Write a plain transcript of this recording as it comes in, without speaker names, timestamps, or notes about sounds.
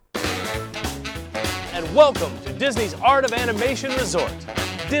Welcome to Disney's Art of Animation Resort.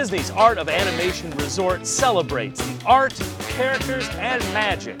 Disney's Art of Animation Resort celebrates the art, characters, and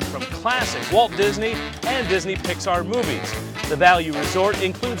magic from classic Walt Disney and Disney Pixar movies. The Value Resort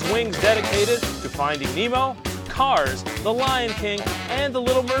includes wings dedicated to Finding Nemo, Cars, The Lion King, and The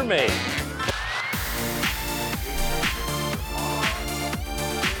Little Mermaid.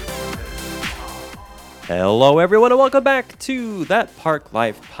 Hello, everyone, and welcome back to That Park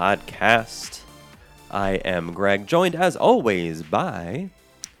Life podcast. I am Greg, joined as always by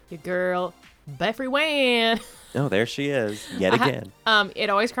your girl, Beffrey Wan. Oh, there she is, yet again. It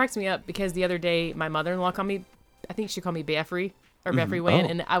always cracks me up because the other day my mother-in-law called me, I think she called me Beffrey or Beffrey Wan,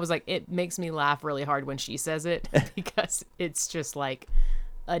 and I was like, it makes me laugh really hard when she says it because it's just like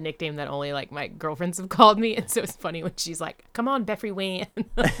a nickname that only like my girlfriends have called me, and so it's funny when she's like, "Come on, Beffrey Wan."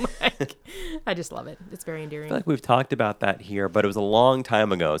 Like, I just love it. It's very endearing. I feel like we've talked about that here, but it was a long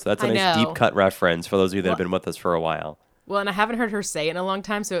time ago, so that's a nice deep cut reference for those of you that have been with us for a while. Well, and I haven't heard her say it in a long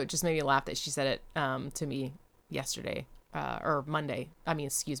time, so it just made me laugh that she said it to me yesterday or Monday.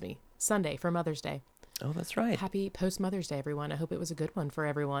 Sunday for Mother's Day. Oh, that's right. Happy post-Mother's Day, everyone. I hope it was a good one for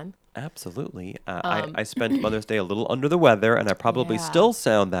everyone. Absolutely. I spent Mother's Day a little under the weather, and I probably still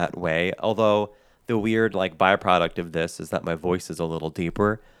sound that way, although the weird byproduct of this is that my voice is a little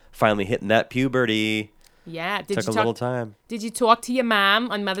deeper. Finally hitting that puberty. Yeah. Took a little time. Did you talk to your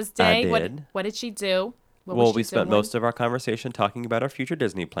mom on Mother's Day? I did. What did she do? We spent most of our conversation talking about our future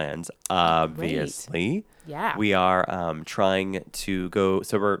Disney plans, obviously. Great. Yeah. We are trying to go,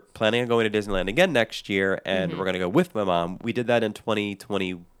 so we're planning on going to Disneyland again next year, and we're going to go with my mom. We did that in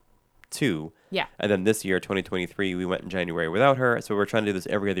 2022. Yeah. And then this year, 2023, we went in January without her. So we're trying to do this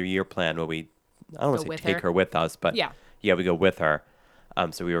every other year plan where I don't want to say take her with us, but yeah, we go with her.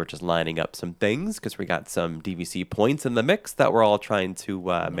 So we were just lining up some things because we got some DVC points in the mix that we're all trying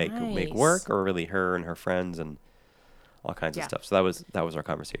to make work, or really her and her friends and all kinds of stuff. So that was our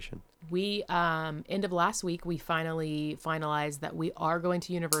conversation. We end of last week, we finally finalized that we are going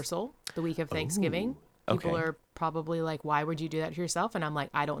to Universal the week of Thanksgiving. Ooh, People are probably like, "Why would you do that to yourself?" And I'm like,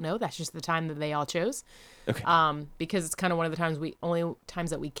 "I don't know. That's just the time that they all chose." Okay. Because it's kind of one of the only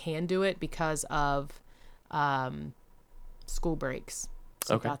times that we can do it because of school breaks.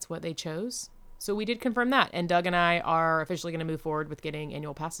 So that's what they chose. So we did confirm that. And Doug and I are officially going to move forward with getting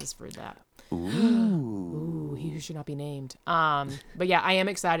annual passes for that. Ooh, he should not be named. But yeah, I am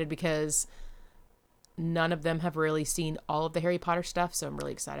excited because none of them have really seen all of the Harry Potter stuff. So I'm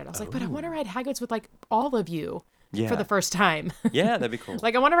really excited. I was like, but I want to ride Hagrid's with all of you for the first time. Yeah, that'd be cool. I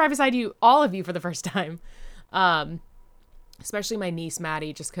want to ride beside all of you for the first time. Especially my niece,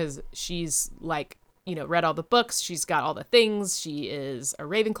 Maddie, just because she's read all the books. She's got all the things. She is a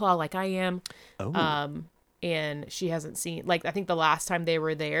Ravenclaw like I am. Oh. And she hasn't seen, I think the last time they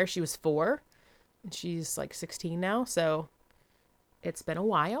were there, she was 4. And she's 16 now. So it's been a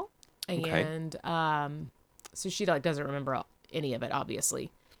while. Okay. And so she doesn't remember any of it,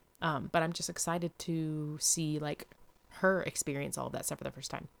 obviously. But I'm just excited to see her experience all of that stuff for the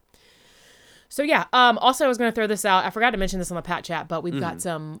first time. So yeah. Also, I was going to throw this out. I forgot to mention this on the Pat Chat, but we've got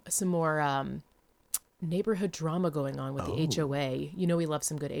some more neighborhood drama going on with the HOA. We love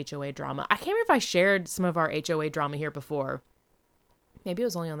some good HOA drama. I can't remember if I shared some of our HOA drama here before. Maybe it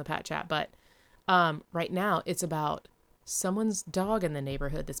was only on the Pat Chat, but right now it's about someone's dog in the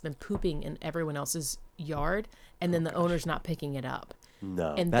neighborhood that's been pooping in everyone else's yard, and then the owner's not picking it up.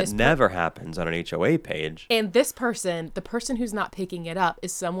 No, and that never happens on an HOA page. And this person, the person who's not picking it up,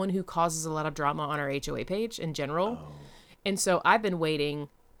 is someone who causes a lot of drama on our HOA page in general. Oh. And so I've been waiting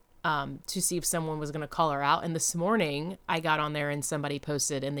to see if someone was going to call her out. And this morning I got on there and somebody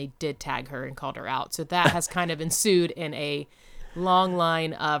posted and they did tag her and called her out. So that has kind of ensued in a long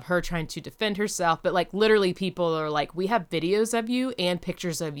line of her trying to defend herself. But literally people are like, we have videos of you and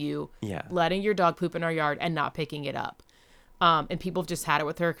pictures of you letting your dog poop in our yard and not picking it up. And people have just had it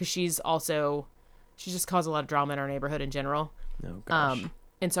with her because she's just caused a lot of drama in our neighborhood in general. Oh, gosh.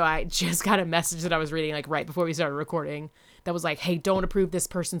 And so I just got a message that I was reading right before we started recording that was like, hey, don't approve this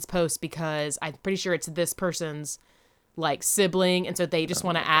person's post because I'm pretty sure it's this person's sibling. And so they just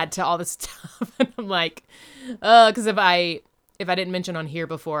want to add to all this stuff. And I'm like, because if I didn't mention on here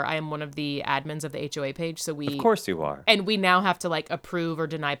before, I am one of the admins of the HOA page. So of course you are. And we now have to approve or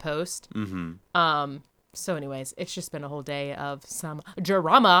deny post. Mm-hmm. So anyways, it's just been a whole day of some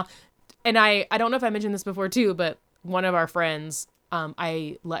drama. And I don't know if I mentioned this before too, but one of our friends,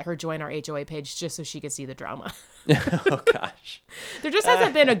 I let her join our HOA page just so she could see the drama. Oh, gosh. There just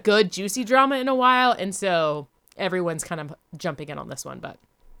hasn't been a good, juicy drama in a while. And so everyone's kind of jumping in on this one. But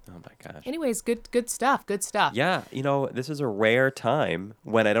Oh my gosh. Anyways, good stuff. Good stuff. Yeah, this is a rare time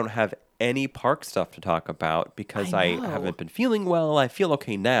when I don't have any park stuff to talk about because I haven't been feeling well. I feel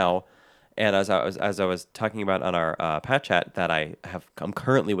okay now. And as I was talking about on our Pat Chat, that I'm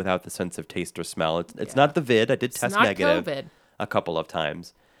currently without the sense of taste or smell. It's not the vid. I did test negative COVID. A couple of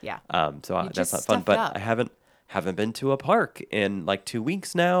times. Yeah. So that's not fun. But I haven't been to a park in like 2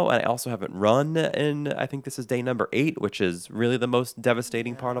 weeks now, and I also haven't run in. I think this is day number 8, which is really the most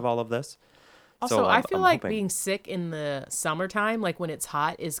devastating part of all of this. Also, so I feel like being sick in the summertime, like when it's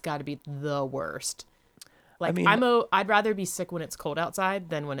hot, is got to be the worst. Like, I'd rather be sick when it's cold outside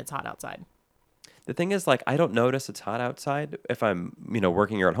than when it's hot outside. The thing is, like, I don't notice it's hot outside if I'm,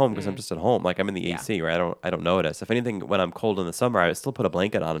 working here at home because I'm just at home. Like, I'm in the AC, right? I don't notice. If anything, when I'm cold in the summer, I still put a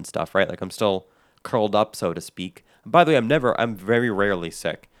blanket on and stuff, right? Like, I'm still curled up, so to speak. By the way, I'm very rarely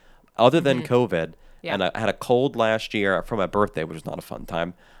sick, other than COVID. Yeah. And I had a cold last year for my birthday, which was not a fun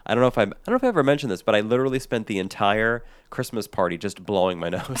time. I don't know if I ever mentioned this, but I literally spent the entire Christmas party just blowing my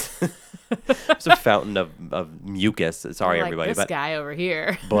nose. It's a fountain of mucus. Sorry, everybody. This guy over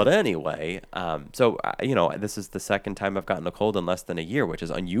here. But anyway, so this is the second time I've gotten a cold in less than a year, which is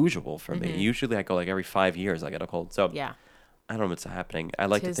unusual for me. Usually, I go like every 5 years I get a cold. So yeah. I don't know what's happening. I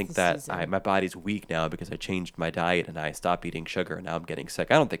like to think that my body's weak now because I changed my diet and I stopped eating sugar and now I'm getting sick.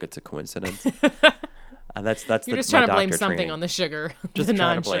 I don't think it's a coincidence. And that's You're just trying to blame something on the sugar. Just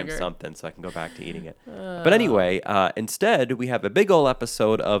trying to blame something so I can go back to eating it. But anyway, instead, we have a big ol'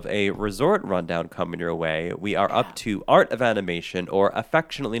 episode of a resort rundown coming your way. We are up to Art of Animation, or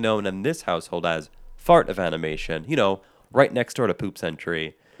affectionately known in this household as Fart of Animation. Right next door to Poop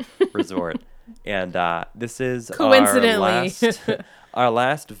Century Resort. And this is coincidentally our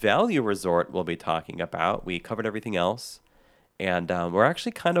last value resort we'll be talking about. We covered everything else, and we're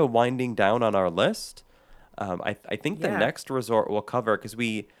actually kind of winding down on our list. I think the next resort we'll cover, because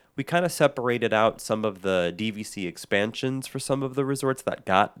we kind of separated out some of the DVC expansions for some of the resorts that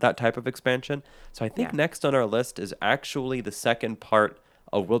got that type of expansion. So I think next on our list is actually the second part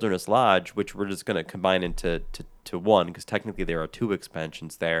of Wilderness Lodge, which we're just going to combine into to one, because technically there are 2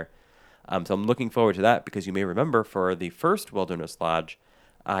 expansions there. So I'm looking forward to that, because you may remember for the first Wilderness Lodge,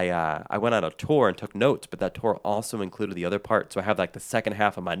 I went on a tour and took notes, but that tour also included the other part. So I have like the second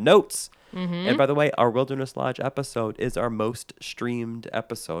half of my notes. And by the way, our Wilderness Lodge episode is our most streamed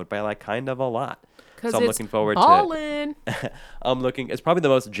episode by like kind of a lot. So I'm looking forward to it's probably the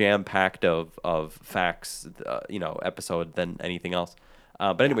most jam-packed of facts, episode than anything else.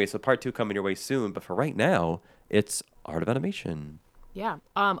 But anyway, so part 2 coming your way soon. But for right now, it's Art of Animation. Yeah.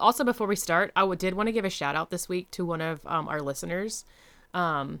 Also, before we start, I did want to give a shout out this week to one of our listeners.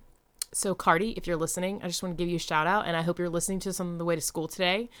 So Cardi, if you're listening, I just want to give you a shout out, and I hope you're listening to this on the way to school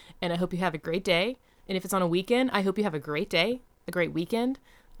today, and I hope you have a great day. And if it's on a weekend, I hope you have a great day, a great weekend.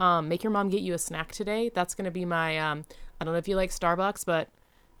 Make your mom get you a snack today. That's going to be my, I don't know if you like Starbucks, but,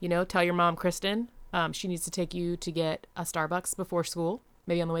 tell your mom, Kristen, she needs to take you to get a Starbucks before school,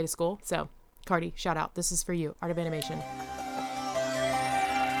 maybe on the way to school. So Cardi, shout out. This is for you, Art of Animation.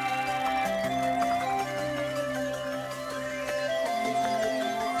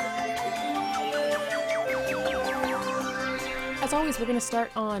 As always, we're going to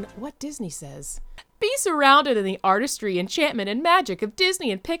start on what Disney says. Be surrounded in the artistry, enchantment, and magic of Disney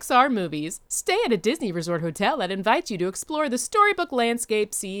and Pixar movies. Stay at a Disney Resort hotel that invites you to explore the storybook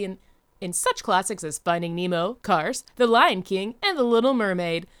landscape scene in such classics as Finding Nemo, Cars, The Lion King, and The Little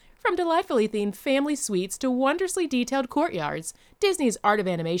Mermaid. From delightfully themed family suites to wondrously detailed courtyards, Disney's Art of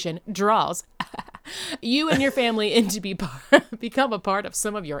Animation draws you and your family in to become a part of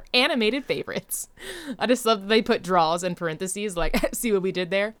some of your animated favorites. I just love that they put draws in parentheses, like, see what we did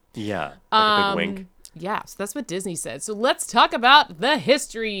there? Yeah, like a big wink. Yeah, so that's what Disney said. So let's talk about the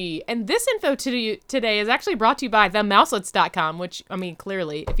history. And this info today is actually brought to you by themouselets.com, which, I mean,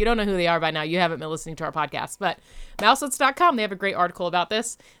 clearly, if you don't know who they are by now, you haven't been listening to our podcast. But mouselets.com, they have a great article about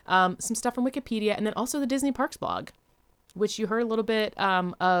this. Some stuff from Wikipedia, and then also the Disney Parks blog, which you heard a little bit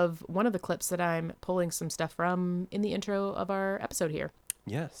of one of the clips that I'm pulling some stuff from in the intro of our episode here.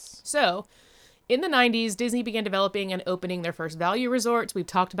 Yes. So in the 90s, Disney began developing and opening their first value resorts. We've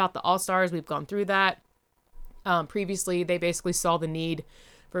talked about the All-Stars. We've gone through that. Previously, they basically saw the need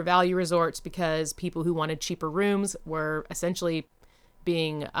for value resorts because people who wanted cheaper rooms were essentially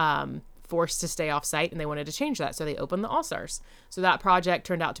being forced to stay off-site, and they wanted to change that. So they opened the All-Stars. So that project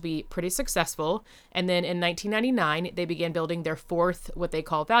turned out to be pretty successful. And then in 1999, they began building their fourth, what they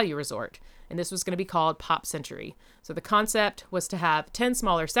call value resort. And this was going to be called Pop Century. So the concept was to have 10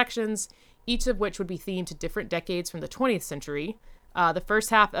 smaller sections, each of which would be themed to different decades from the 20th century. The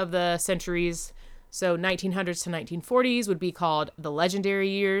first half of the centuries So 1900s to 1940s would be called the legendary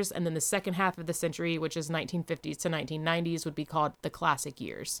years. And then the second half of the century, which is 1950s to 1990s, would be called the classic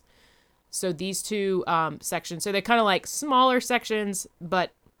years. So these two sections, so they're kind of like smaller sections,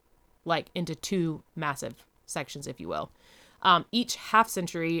 but like into two massive sections, if you will. Each half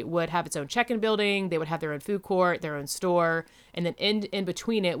century would have its own check-in building. They would have their own food court, their own store. And then in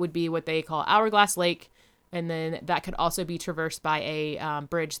between it would be what they call Hourglass Lake. And then that could also be traversed by a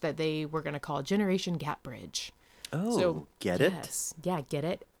bridge that they were going to call Generation Gap Bridge. Oh, so, get it? Yes. Yeah, get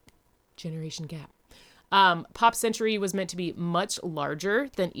it? Generation Gap. Pop Century was meant to be much larger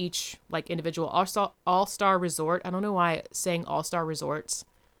than each like individual all-star resort. I don't know why saying all-star resorts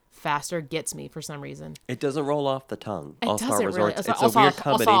faster gets me for some reason. It doesn't roll off the tongue. All-star resorts. Really. It's a weird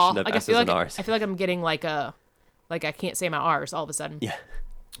combination of S's and R's. I feel like I'm getting like I can't say my R's all of a sudden. Yeah.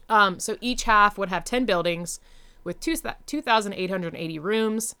 So each half would have 10 buildings with 2,880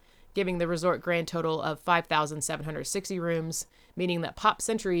 rooms, giving the resort grand total of 5,760 rooms, meaning that Pop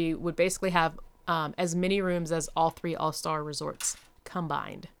Century would basically have as many rooms as all three all-star resorts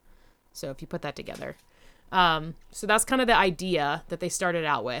combined. So if you put that together. So that's kind of the idea that they started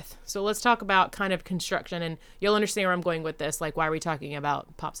out with. So let's talk about kind of construction, and you'll understand where I'm going with this. Like, why are we talking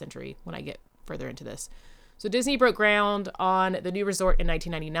about Pop Century when I get further into this? So Disney broke ground on the new resort in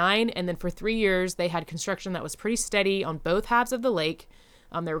 1999, and then for 3 years, they had construction that was pretty steady on both halves of the lake.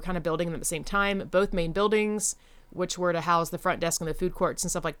 They were kind of building them at the same time. Both main buildings, which were to house the front desk and the food courts and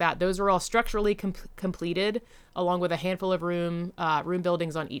stuff like that, those were all structurally completed, along with a handful of room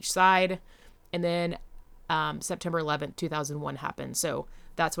buildings on each side. And then September 11th, 2001 happened. So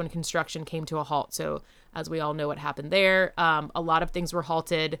that's when construction came to a halt. So as we all know what happened there, a lot of things were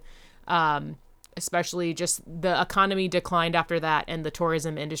halted. Especially just the economy declined after that, and the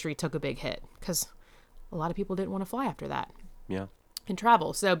tourism industry took a big hit because a lot of people didn't want to fly after that. Yeah. And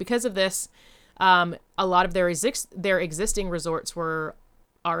travel. So because of this, a lot of their existing resorts were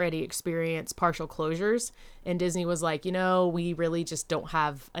already experienced partial closures, and Disney was like, we really just don't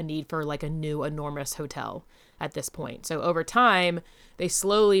have a need for like a new enormous hotel at this point. So over time, they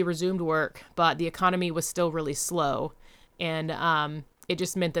slowly resumed work, but the economy was still really slow, and it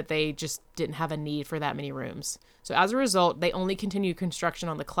just meant that they just didn't have a need for that many rooms. So as a result, they only continued construction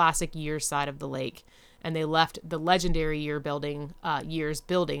on the classic years side of the lake, and they left the legendary years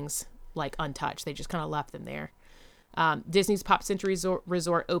buildings like untouched. They just kind of left them there. Disney's Pop Century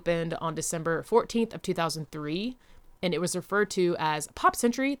Resort opened on December 14th of 2003, and it was referred to as Pop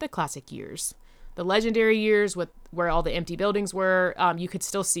Century, the classic years. The legendary years, where all the empty buildings were, you could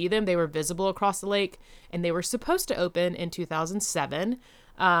still see them. They were visible across the lake, and they were supposed to open in 2007,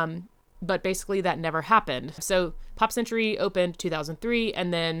 but basically that never happened. So Pop Century opened 2003,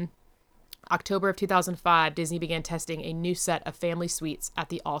 and then October of 2005, Disney began testing a new set of family suites at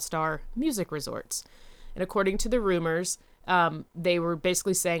the All-Star Music Resorts. And according to the rumors, they were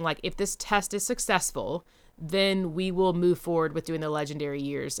basically saying, like, if this test is successful, then we will move forward with doing the legendary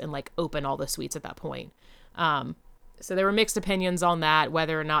years and like open all the suites at that point. So there were mixed opinions on that,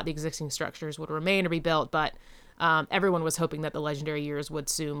 whether or not the existing structures would remain or be built, but everyone was hoping that the legendary years would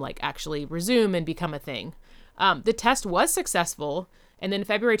soon like actually resume and become a thing. The test was successful, and then in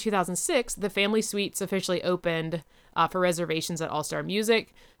February 2006, the family suites officially opened for reservations at All-Star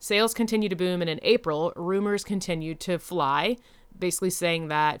Music. Sales continued to boom, and in April, rumors continued to fly, basically saying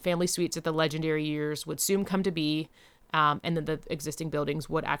that family suites at the legendary years would soon come to be, and then the existing buildings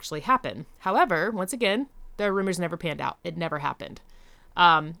would actually happen. However, once again, the rumors never panned out. It never happened.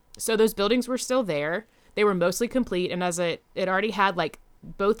 So those buildings were still there. They were mostly complete, and as it already had like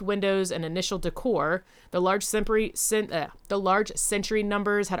both windows and initial decor, the large century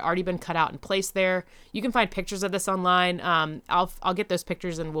numbers had already been cut out and placed there. You can find pictures of this online. I'll get those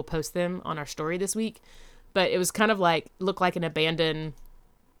pictures and we'll post them on our story this week. But it was kind of like, looked like an abandoned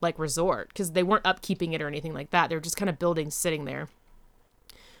like resort because they weren't upkeeping it or anything like that. They were just kind of buildings sitting there.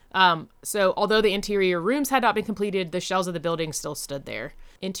 So although the interior rooms had not been completed, the shells of the building still stood there.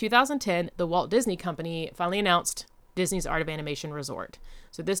 In 2010, the Walt Disney Company finally announced Disney's Art of Animation Resort.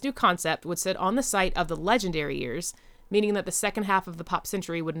 So this new concept would sit on the site of the legendary years, meaning that the second half of the Pop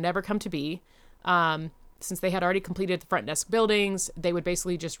Century would never come to be. Since they had already completed the front desk buildings, they would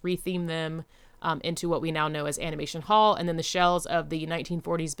basically just retheme them into what we now know as Animation Hall, and then the shells of the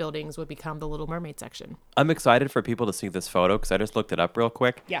 1940s buildings would become the Little Mermaid section. I'm excited for people to see this photo because I just looked it up real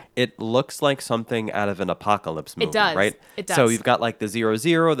quick. Yeah. It looks like something out of an apocalypse movie, it does. Right? It does. So you've got like the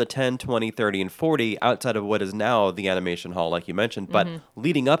 00, the 10, 20, 30, and 40 outside of what is now the Animation Hall, like you mentioned, but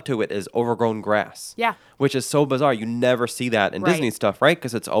leading up to it is overgrown grass. Yeah. Which is so bizarre. You never see that in Disney stuff, right?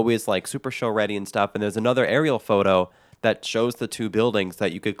 Because it's always like super show ready and stuff. And there's another aerial photo that shows the two buildings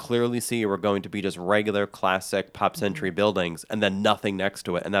that you could clearly see were going to be just regular classic Pop Century buildings and then nothing next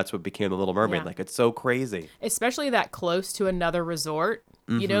to it. And that's what became The Little Mermaid. Like, it's so crazy. Especially that close to another resort.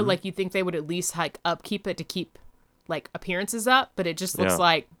 You know, like you think they would at least like upkeep it to keep like appearances up, but it just looks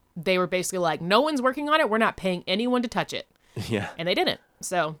like they were basically like, no one's working on it. We're not paying anyone to touch it. Yeah. And they didn't.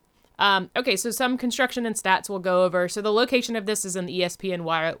 So, okay, so some construction and stats we'll go over. So the location of this is in the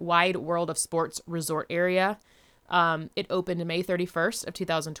ESPN Wide World of Sports Resort area. It opened May 31st of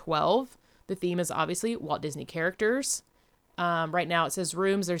 2012. The theme is obviously Walt Disney characters. Right now it says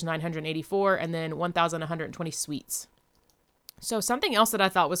rooms, there's 984 and then 1,120 suites. So something else that I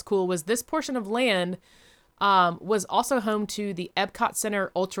thought was cool was this portion of land was also home to the Epcot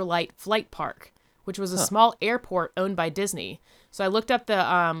Center Ultralight Flight Park, which was a small airport owned by Disney. So I looked up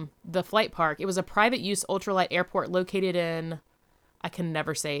the flight park. It was a private use ultralight airport located in, I can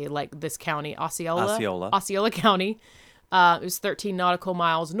never say like this county, Osceola County. It was 13 nautical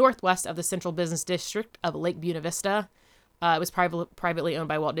miles northwest of the Central Business District of Lake Buena Vista. It was privately owned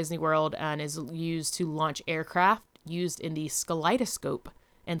by Walt Disney World and is used to launch aircraft used in the Kaleidoscope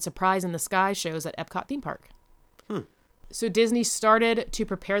and Surprise in the Sky shows at Epcot theme park. So Disney started to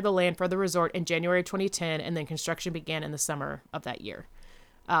prepare the land for the resort in January 2010, and then construction began in the summer of that year.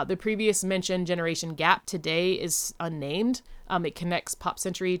 The previous mentioned Generation Gap today is unnamed. It connects Pop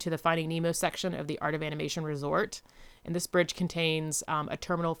Century to the Finding Nemo section of the Art of Animation Resort. And this bridge contains a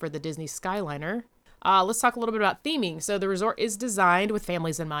terminal for the Disney Skyliner. Let's talk a little bit about theming. So the resort is designed with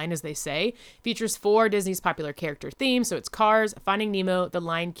families in mind, as they say. Features 4 Disney's popular character themes. So it's Cars, Finding Nemo, The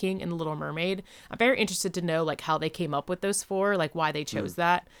Lion King, and The Little Mermaid. I'm very interested to know like how they came up with those 4, like why they chose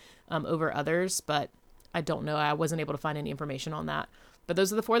that over others. But I don't know. I wasn't able to find any information on that. But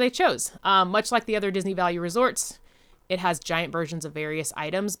those are the 4 they chose. Much like the other Disney Value resorts, it has giant versions of various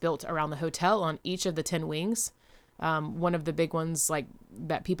items built around the hotel on each of the 10 wings. One of the big ones like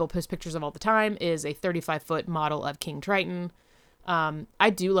that people post pictures of all the time is a 35-foot model of King Triton. I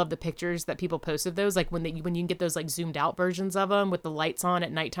do love the pictures that people post of those. Like when you can get those like zoomed out versions of them with the lights on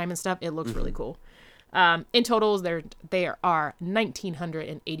at nighttime and stuff, it looks really cool. In total, there are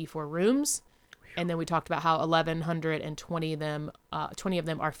 1,984 rooms. And then we talked about how 1,120 of them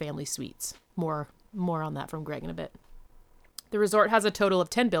are family suites. More on that from Greg in a bit. The resort has a total of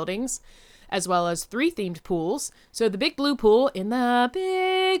 10 buildings, as well as 3 themed pools. So the Big Blue Pool, in the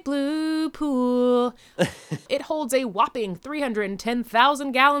Big Blue Pool, it holds a whopping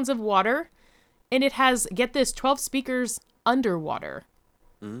 310,000 gallons of water, and it has, get this, 12 speakers underwater.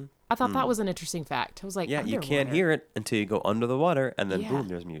 I thought that was an interesting fact. I was like, you can't hear it until you go under the water, and then boom,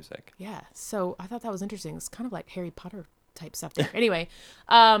 there's music. Yeah, so I thought that was interesting. It's kind of like Harry Potter type stuff there. Anyway,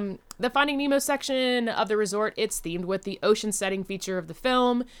 the Finding Nemo section of the resort, it's themed with the ocean setting feature of the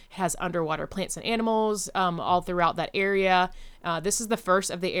film. It has underwater plants and animals all throughout that area. This is the first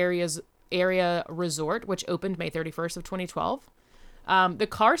of the area resort, which opened May 31st of 2012. The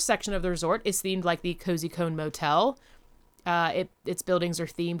Cars section of the resort is themed like the Cozy Cone Motel. Its buildings are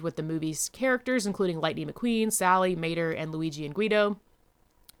themed with the movie's characters, including Lightning McQueen, Sally, Mater, and Luigi and Guido.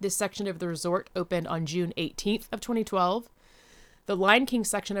 This section of the resort opened on June 18th of 2012. The Lion King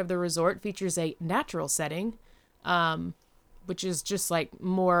section of the resort features a natural setting, which is just like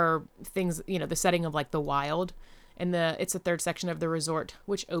more things, the setting of like the wild. And it's the third section of the resort,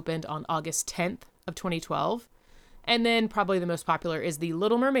 which opened on August 10th of 2012. And then probably the most popular is the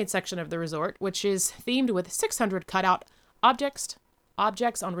Little Mermaid section of the resort, which is themed with 600 cutout objects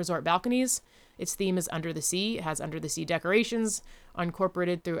on resort balconies. Its theme is Under the Sea. It has under the sea decorations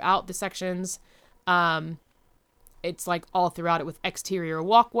incorporated throughout the sections. It's like all throughout it with exterior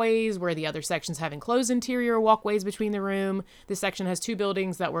walkways, where the other sections have enclosed interior walkways between the room. This section has 2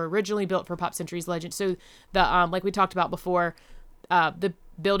 buildings that were originally built for Pop Century's Legend. So the like we talked about before, the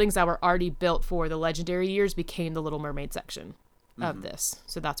buildings that were already built for the legendary years became the Little Mermaid section of this.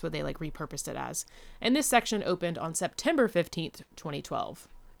 So that's what they like repurposed it as. And this section opened on September 15th, 2012.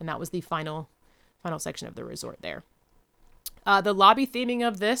 And that was the final section of the resort there. The lobby theming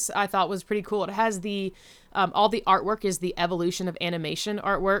of this I thought was pretty cool. It has all the artwork is the evolution of animation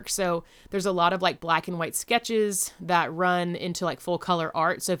artwork. So there's a lot of like black and white sketches that run into like full color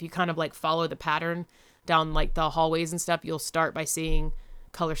art. So if you kind of like follow the pattern down like the hallways and stuff, you'll start by seeing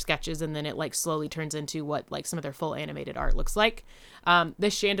color sketches, and then it like slowly turns into what like some of their full animated art looks like. The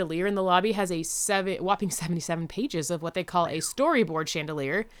chandelier in the lobby has a whopping 77 pages of what they call a storyboard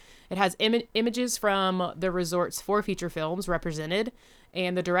chandelier. It has images from the resort's 4 feature films represented,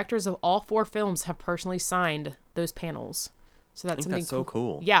 and the directors of all 4 films have personally signed those panels. So that's something so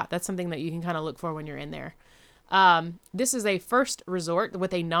cool. Yeah, that's something that you can kind of look for when you're in there. This is a first resort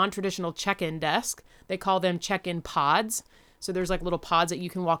with a non-traditional check-in desk. They call them check-in pods. So there's like little pods that you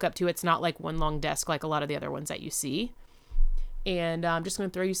can walk up to. It's not like one long desk like a lot of the other ones that you see. And I'm just going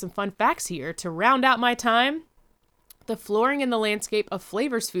to throw you some fun facts here to round out my time. The flooring in the landscape of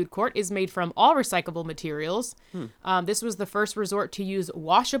Flavors Food Court is made from all recyclable materials. This was the first resort to use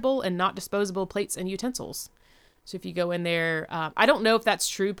washable and not disposable plates and utensils. So if you go in there, I don't know if that's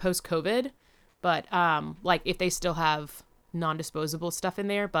true post-COVID, but like if they still have non-disposable stuff in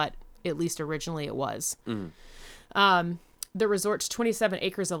there, but at least originally it was. The resort's 27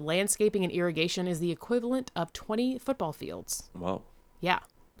 acres of landscaping and irrigation is the equivalent of 20 football fields. Wow. Yeah.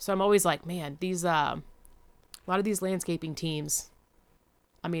 So I'm always like, man, these a lot of these landscaping teams,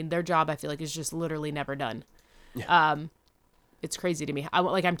 I mean, their job I feel like is just literally never done. Yeah. It's crazy to me.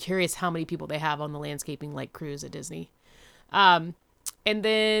 I'm curious how many people they have on the landscaping like crews at Disney. And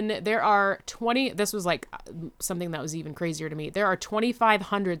then there are 20, this was like something that was even crazier to me. There are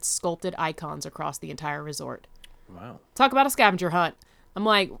 2,500 sculpted icons across the entire resort. Wow. Talk about a scavenger hunt. I'm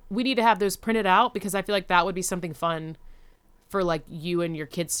like, we need to have those printed out because I feel like that would be something fun for like you and your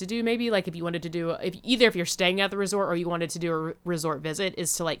kids to do. Maybe like if you wanted to do, if you're staying at the resort or you wanted to do a resort visit,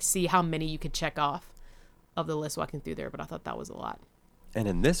 is to like see how many you could check off of the list walking through there. But I thought that was a lot. And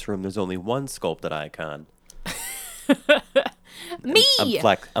in this room, there's only one sculpted icon. Me!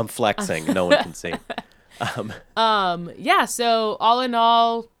 I'm flexing. No one can see. Yeah, so all in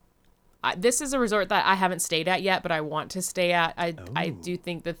all, this is a resort that I haven't stayed at yet, but I want to stay at. I do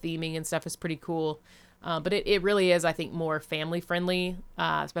think the theming and stuff is pretty cool. But it really is, I think, more family friendly,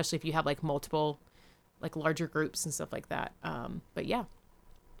 especially if you have like multiple, like larger groups and stuff like that. But yeah.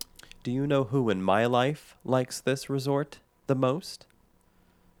 Do you know who in my life likes this resort the most?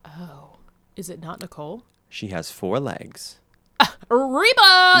 Oh, is it not Nicole? She has 4 legs.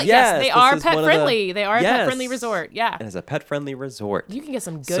 Reba! Yes, they are pet friendly. They are a pet friendly resort. Yeah. It is a pet friendly resort. You can get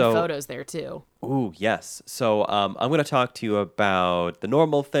some good photos there too. Ooh, yes. So I'm going to talk to you about the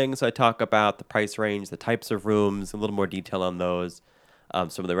normal things I talk about, the price range, the types of rooms, a little more detail on those,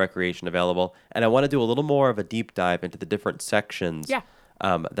 some of the recreation available. And I want to do a little more of a deep dive into the different sections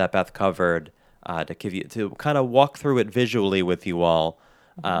that Beth covered to kind of walk through it visually with you all.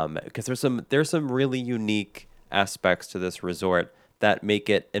 Because there's some really unique aspects to this resort that make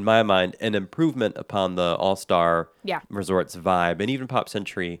it, in my mind, an improvement upon the All-Star Resort's vibe, and even Pop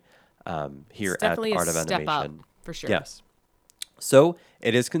Century here at Art of Animation. Up, for sure. Yes. So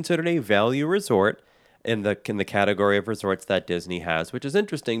it is considered a value resort in the category of resorts that Disney has, which is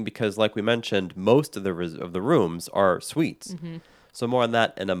interesting because, like we mentioned, most of the rooms are suites. Mm-hmm. So more on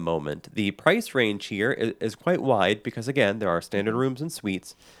that in a moment. The price range here is quite wide because, again, there are standard rooms and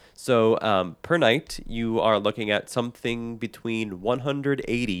suites. So per night, you are looking at something between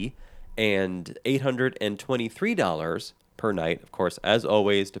 $180 and $823 per night. Of course, as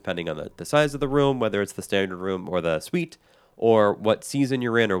always, depending on the size of the room, whether it's the standard room or the suite, or what season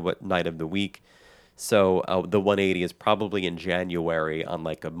you're in or what night of the week. So the 180 is probably in January on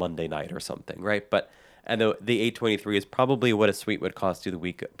like a Monday night or something, right? And the 823 is probably what a suite would cost you the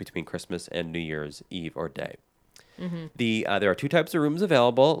week between Christmas and New Year's Eve or day. Mm-hmm. There are 2 types of rooms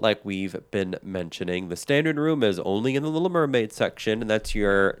available, like we've been mentioning. The standard room is only in the Little Mermaid section, and that's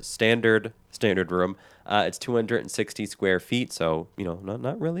your standard room. It's 260 square feet, so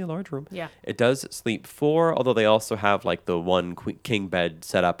not really a large room. Yeah. It does sleep 4, although they also have like the one king bed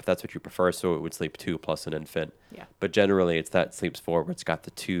set up if that's what you prefer, so it would sleep 2 plus an infant. Yeah. But generally, it's that sleeps 4, where it's got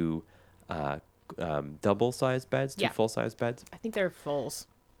the 2 double-sized beds, 2 full-size beds. I think they're fulls.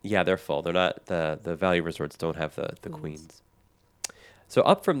 Yeah, they're full. They're not the value resorts don't have the queens. So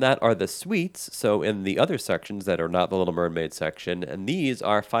up from that are the suites. So in the other sections that are not the Little Mermaid section, and these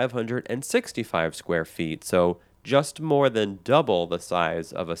are 565 square feet. So just more than double the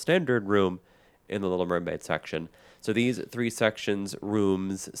size of a standard room in the Little Mermaid section. So these 3 sections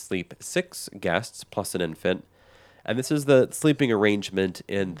rooms sleep 6 guests plus an infant. And this is the sleeping arrangement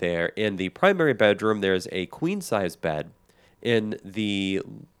in there. In the primary bedroom, there's a queen-size bed. In the,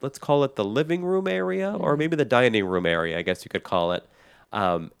 let's call it the living room area, or maybe the dining room area, I guess you could call it,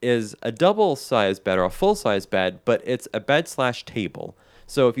 is a double-sized bed or a full-size bed, but it's a bed/table.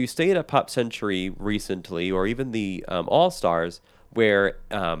 So if you stayed at Pop Century recently, or even the All-Stars, where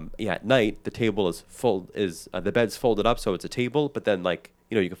at night the table is the bed's folded up, so it's a table, but then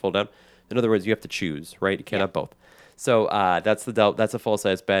you can fold down. In other words, you have to choose, right? You can't have both. So that's a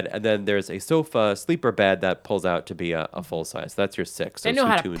full-size bed, and then there's a sofa sleeper bed that pulls out to be a full-size. That's your 6. So they know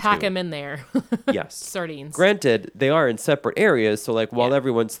how to pack them in there. Yes. Sardines. Granted, they are in separate areas, so while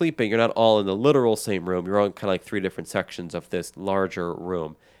everyone's sleeping, you're not all in the literal same room. You're all in kind of 3 different sections of this larger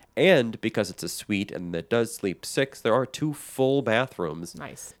room. And because it's a suite and it does sleep 6, there are 2 full bathrooms.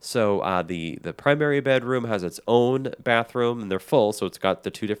 Nice. So the primary bedroom has its own bathroom, and they're full, so it's got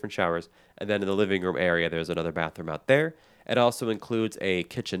the 2 different showers. And then in the living room area, there's another bathroom out there. It also includes a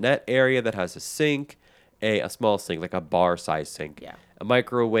kitchenette area that has a sink, a small sink, like a bar-sized sink, a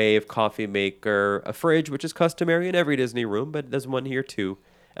microwave, coffee maker, a fridge, which is customary in every Disney room, but there's one here too.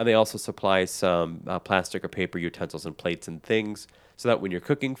 And they also supply some plastic or paper utensils and plates and things, so that when you're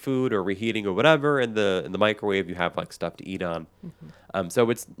cooking food or reheating or whatever in the microwave, you have like stuff to eat on. Mm-hmm. So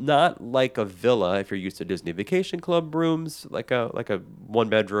it's not like a villa if you're used to Disney Vacation Club rooms, like a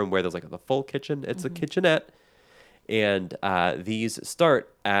 1-bedroom where there's like the full kitchen. It's a kitchenette, and these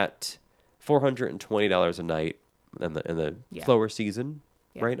start at $420 a night in the slower season,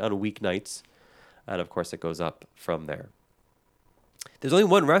 right, on weeknights, and of course it goes up from there. There's only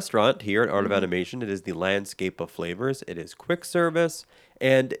one restaurant here at Art of Animation. It is the Landscape of Flavors. It is quick service.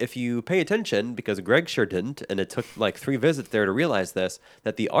 And if you pay attention, because Greg sure didn't, and it took like 3 visits there to realize this,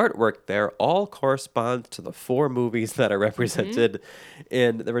 that the artwork there all corresponds to the 4 movies that are represented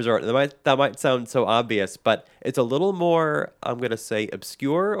in the resort. That might sound so obvious, but it's a little more, I'm going to say,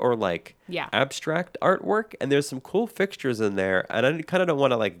 obscure or like abstract artwork. And there's some cool fixtures in there. And I kind of don't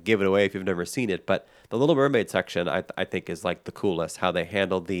want to like give it away if you've never seen it, but the Little Mermaid section I think is like the coolest, how they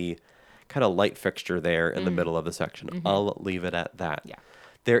handled the kind of light fixture there in the middle of the section. I'll leave it at that. Yeah.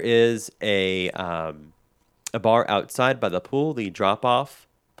 There is a bar outside by the pool, the drop-off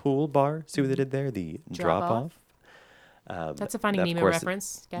pool bar. See what they did there? The drop-off. That's a Finding Nemo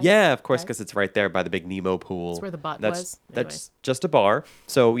reference, guys. Yeah, of course, because it's right there by the big Nemo pool. That's where the butt was. That's just a bar.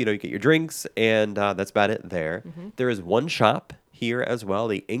 So, you get your drinks, and that's about it there. There is one shop here as well,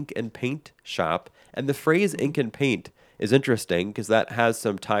 the Ink and Paint shop. And the phrase ink and paint is interesting because that has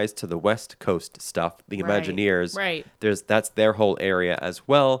some ties to the West Coast stuff, the Imagineers. Right. That's their whole area as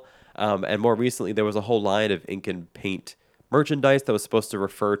well. And more recently, there was a whole line of ink and paint merchandise that was supposed to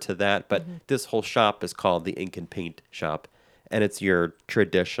refer to that. But this whole shop is called the Ink and Paint shop. And it's your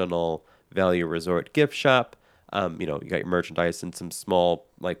traditional Value Resort gift shop. You got your merchandise and some small,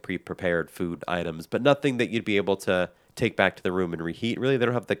 like, pre-prepared food items, but nothing that you'd be able to take back to the room and reheat. Really, they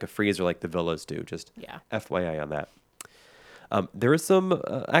don't have like a freezer like the villas do. Just FYI on that. There are some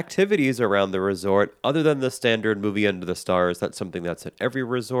activities around the resort other than the standard movie Under the Stars. That's something that's at every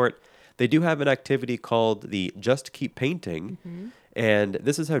resort. They do have an activity called the Just Keep Painting, and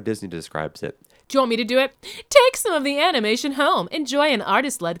this is how Disney describes it. Do you want me to do it? Take some of the animation home. Enjoy an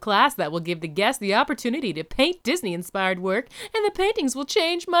artist-led class that will give the guests the opportunity to paint Disney-inspired work, and the paintings will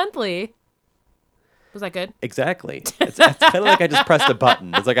change monthly. Was that good? Exactly. It's kind of like I just pressed a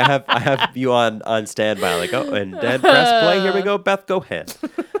button. It's like I have you on standby. Like, and then press play. Here we go. Beth, go ahead.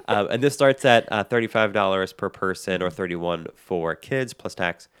 And this starts at $35 per person or $31 for kids plus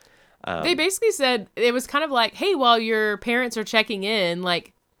tax. They basically said it was kind of like, hey, while your parents are checking in,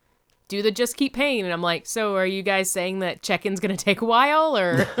 like, do the Just Keep Paying. And I'm like, so are you guys saying that check-in's going to take a while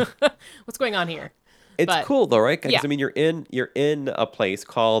or what's going on here? It's cool though, right? Because I mean, you're in a place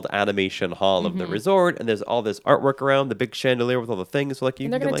called Animation Hall of the resort, and there's all this artwork around the big chandelier with all the things. So like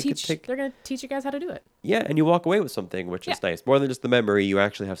they're gonna teach you guys how to do it. Yeah, and you walk away with something, which is nice. More than just the memory, you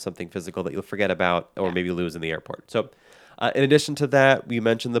actually have something physical that you'll forget about or maybe lose in the airport. So, in addition to that, we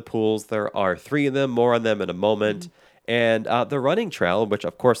mentioned the pools. There are 3 of them. More on them in a moment, and the running trail, which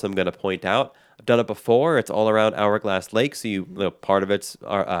of course I'm going to point out. I've done it before. It's all around Hourglass Lake. So part of it's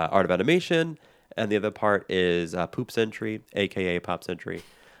Art of Animation. And the other part is Poop Century, a.k.a. Pop Century.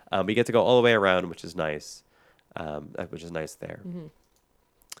 You get to go all the way around, which is nice. There.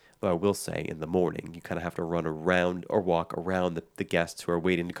 Though I will say, in the morning, you kind of have to run around or walk around the guests who are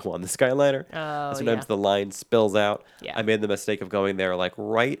waiting to go on the Skyliner. Oh, sometimes the line spills out. Yeah. I made the mistake of going there like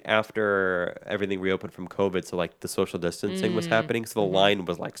right after everything reopened from COVID. So like the social distancing was happening. So the line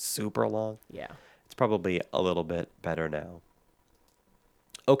was like super long. Yeah. It's probably a little bit better now.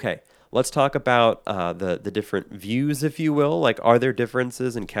 Okay. Let's talk about the different views, if you will. Like, are there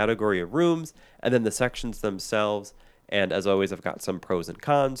differences in category of rooms? And then the sections themselves. And as always, I've got some pros and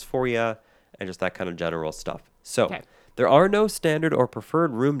cons for you and just that kind of general stuff. So there are no standard or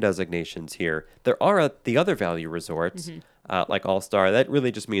preferred room designations here. There are at the other value resorts, like All-Star. That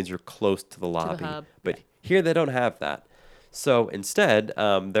really just means you're close to the lobby. To the hub. But here they don't have that. So instead,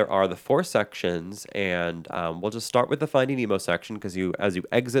 there are the 4 sections, and we'll just start with the Finding Nemo section because as you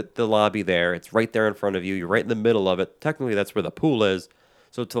exit the lobby there, it's right there in front of you. You're right in the middle of it. Technically, that's where the pool is.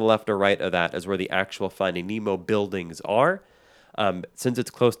 So to the left or right of that is where the actual Finding Nemo buildings are. Since it's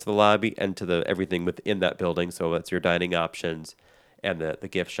close to the lobby and to everything within that building, so that's your dining options. and the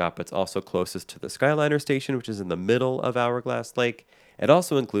gift shop. It's also closest to the Skyliner station, which is in the middle of Hourglass Lake. It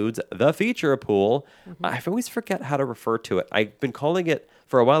also includes the feature pool. I always forget how to refer to it. I've been calling it,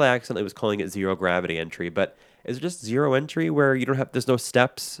 for a while I accidentally was calling it zero gravity entry, but is it just zero entry where you don't have, there's no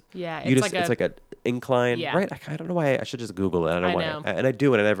steps? Yeah, it's like an incline, right? I don't know why, I should just Google it. I don't know why, and I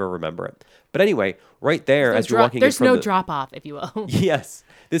do, and I never remember it. But anyway, right there, as you're walking in from there's no drop off, if you will. Yes.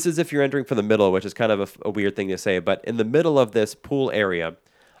 This is if you're entering from the middle, which is kind of a weird thing to say, but in the middle of this pool area,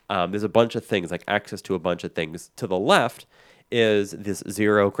 there's a bunch of things, like access to a bunch of things. To the left is this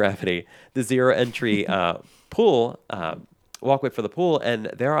zero gravity, the zero entry pool, walkway for the pool, and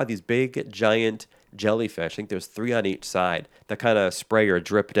there are these big, giant jellyfish. I think there's 3 on each side that kind of spray or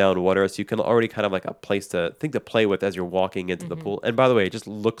drip down water, so you can already kind of like a place to play with as you're walking into the pool. And by the way, it just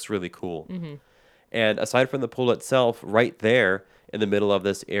looks really cool. And aside from the pool itself, right there in the middle of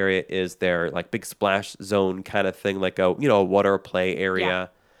this area is their like big splash zone kind of thing, like a water play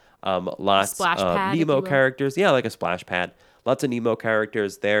area. Lots of Nemo characters. Yeah, like a splash pad. Lots of Nemo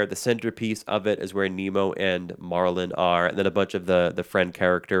characters there. The centerpiece of it is where Nemo and Marlin are, and then a bunch of the friend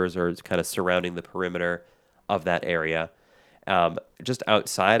characters are kind of surrounding the perimeter of that area. Just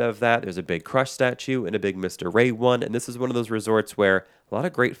outside of that, there's a big Crush statue and a big Mr. Ray one, and this is one of those resorts where a lot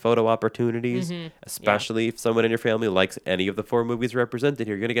of great photo opportunities, especially if someone in your family likes any of the 4 movies represented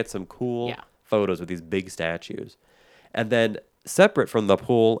here. You're going to get some cool photos with these big statues. And then separate from the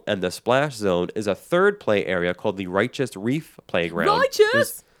pool and the splash zone is a third play area called the Righteous Reef Playground.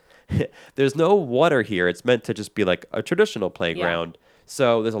 Righteous! There's no water here. It's meant to just be like a traditional playground.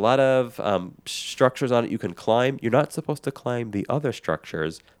 So there's a lot of structures on it you can climb. You're not supposed to climb the other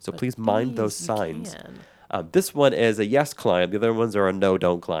structures, so please mind those signs. This one is a yes climb. The other ones are a no,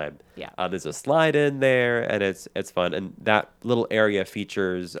 don't climb. There's a slide in there, and it's fun. And that little area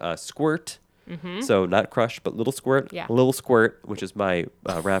features Squirt. So not Crush, but Little Squirt. Little Squirt, which is my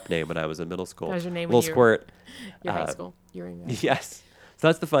rap name when I was in middle school. That was your name Little Squirt. Your high school. Yes. So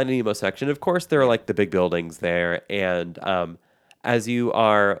that's the Finding Nemo section. Of course, there are like the big buildings there. And as you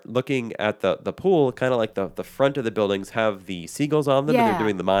are looking at the pool, kind of like the front of the buildings have the seagulls on them. And they're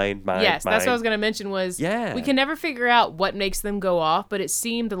doing the mine. Yes, that's what I was going to mention was we can never figure out what makes them go off, but it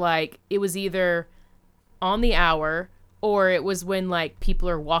seemed like it was either on the hour or it was when like people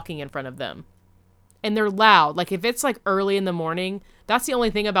are walking in front of them. And they're loud. Like, if it's, like, early in the morning, that's the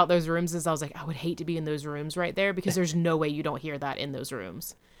only thing about those rooms is I was like, I would hate to be in those rooms right there because there's no way you don't hear that in those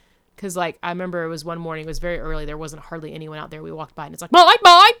rooms. Because, like, I remember it was one morning, it was very early, there wasn't hardly anyone out there. We walked by, and it's like, mine!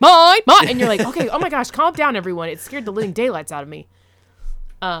 And you're like, okay, oh my gosh, calm down, everyone. It scared the living daylights out of me.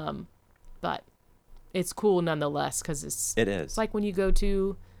 But it's cool nonetheless because it is. It's like when you go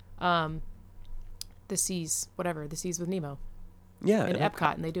to the Seas with Nemo. Yeah. In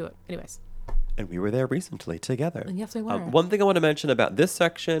Epcot, and they do it. Anyways. And we were there recently together. And yes, we were. One thing I want to mention about this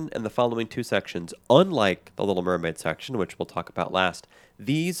section and the following 2 sections, unlike the Little Mermaid section, which we'll talk about last,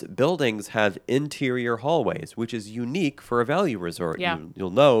 these buildings have interior hallways, which is unique for a value resort. Yeah.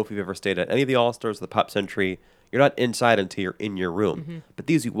 You'll know if you've ever stayed at any of the All-Stars, the Pop Century, you're not inside until you're in your room. But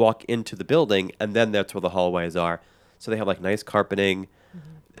these, you walk into the building, and then that's where the hallways are. So they have like nice carpeting,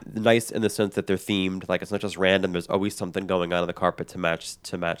 nice in the sense that they're themed. Like, it's not just random. There's always something going on the carpet to match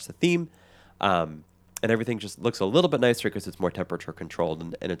the theme. And everything just looks a little bit nicer because it's more temperature controlled,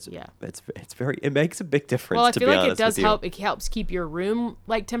 and it's very, it makes a big difference. Well, I feel like it does help. It helps keep your room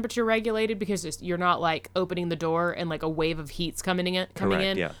like temperature regulated because you're not like opening the door and like a wave of heat's coming in.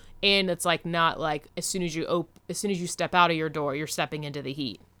 Yeah. And it's like not like as soon as you step out of your door, you're stepping into the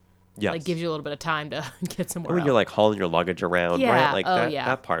heat. Yes. Like gives you a little bit of time to get somewhere. Or when you're like hauling your luggage around, right? Like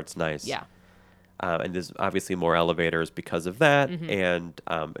that part's nice. Yeah. And there's obviously more elevators because of that, and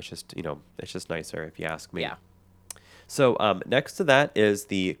it's just nicer if you ask me. Yeah. So next to that is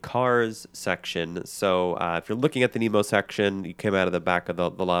the Cars section. So if you're looking at the Nemo section, you came out of the back of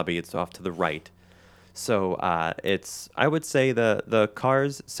the lobby. It's off to the right. So I would say the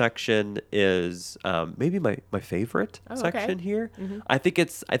Cars section is maybe my favorite section here. I think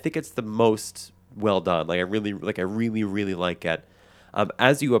it's the most well done. Like I really like it.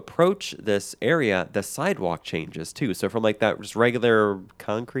 As you approach this area, the sidewalk changes too. So from like that just regular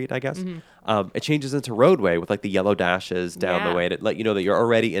concrete, I guess, it changes into roadway with like the yellow dashes down the way to let you know that you're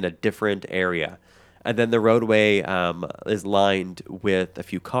already in a different area. And then the roadway is lined with a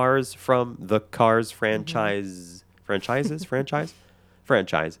few cars from the Cars franchise.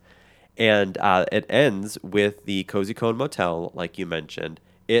 And it ends with the Cozy Cone Motel, like you mentioned.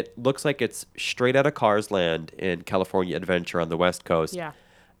 It looks like it's straight out of Cars Land in California Adventure on the West Coast. Yeah.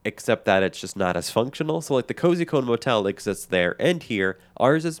 except that it's just not as functional. So like the Cozy Cone Motel exists there and here.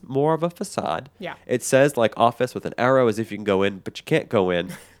 Ours is more of a facade. Yeah. It says like office with an arrow as if you can go in, but you can't go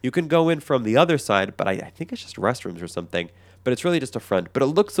in. You can go in from the other side, but I think it's just restrooms or something. But it's really just a front. But it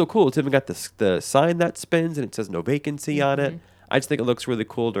looks so cool. It's even got the sign that spins and it says no vacancy on it. I just think it looks really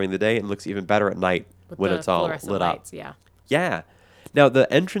cool during the day and looks even better at night when it's all lit lights, up. Yeah. Yeah. Now,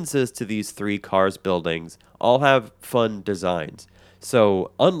 the entrances to these 3 Cars buildings all have fun designs.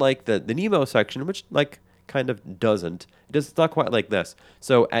 So, unlike the Nemo section, which, like, kind of doesn't, it's not quite like this.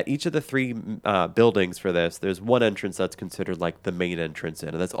 So, at each of the 3 buildings for this, there's one entrance that's considered, like, the main entrance in,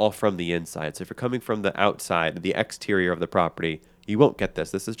 and that's all from the inside. So, if you're coming from the outside, the exterior of the property, you won't get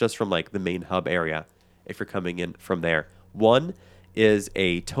this. This is just from, like, the main hub area if you're coming in from there. One is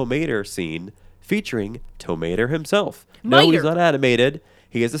a Tomater scene featuring Tomater himself. Miter. No, he's not animated.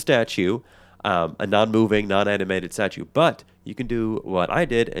 He is a statue, a non-moving, non-animated statue. But you can do what I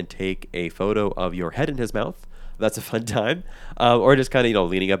did and take a photo of your head in his mouth. That's a fun time. Or just kind of,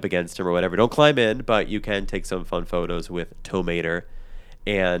 leaning up against him or whatever. Don't climb in, but you can take some fun photos with Tomater.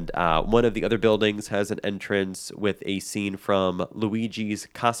 And one of the other buildings has an entrance with a scene from Luigi's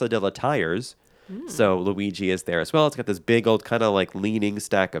Casa della Tires. So Luigi is there as well. It's got this big old kind of like leaning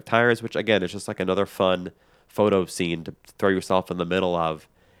stack of tires, which again is just like another fun photo scene to throw yourself in the middle of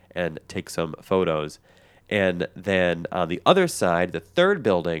and take some photos. And then on the other side, the third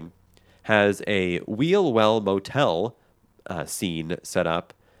building has a Wheelwell Motel scene set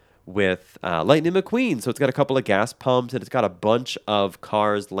up with Lightning McQueen. So it's got a couple of gas pumps and it's got a bunch of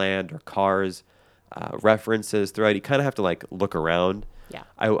Cars Land or Cars references throughout. You kind of have to like look around. Yeah.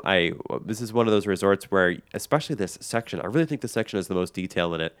 This is one of those resorts where, especially this section, I really think this section has the most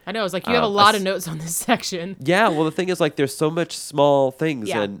detail in it. I know. It's like you have a lot of notes on this section. Yeah. Well, the thing is, like, there's so much small things,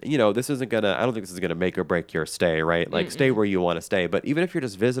 Yeah. and this isn't gonna. I don't think this is gonna make or break your stay, right? Like, stay where you want to stay. But even if you're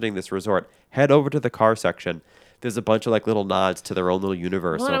just visiting this resort, head over to the car section. There's a bunch of like little nods to their own little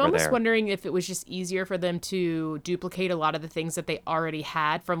universe over there. I'm almost wondering if it was just easier for them to duplicate a lot of the things that they already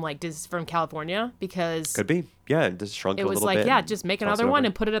had from from California, because could be, yeah, just shrunk it a little bit. It was like, yeah, just make another one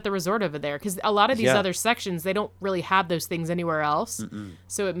and put it at the resort over there, because a lot of these other sections, they don't really have those things anywhere else.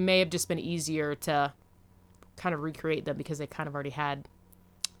 So it may have just been easier to kind of recreate them because they kind of already had.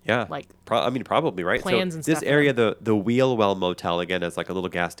 Yeah, like probably right. Plans so and this stuff area, the Wheelwell Motel again is like a little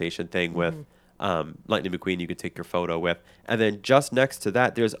gas station thing with. Lightning McQueen you could take your photo with. And then just next to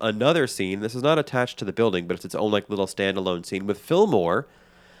that, there's another scene. This is not attached to the building, but it's its own like little standalone scene with Fillmore,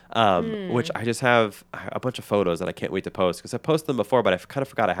 which I just have a bunch of photos that I can't wait to post because I posted them before, but I kind of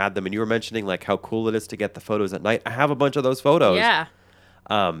forgot I had them. And you were mentioning like how cool it is to get the photos at night. I have a bunch of those photos. Yeah.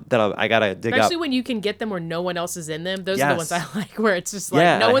 That I gotta dig Especially up. when you can get them where no one else is in them. Those Yes. are the ones I like, where it's just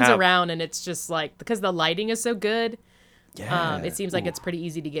like no one's around and it's just like, because the lighting is so good. Yeah. It seems like it's pretty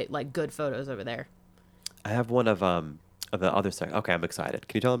easy to get like good photos over there. I have one of the other side. Okay, I'm excited.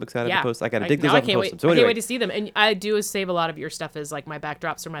 Can you tell I'm excited Yeah. to post? I gotta dig these no, up I can't and post wait. them. So I anyway. can't wait to see them. And I do save a lot of your stuff as like my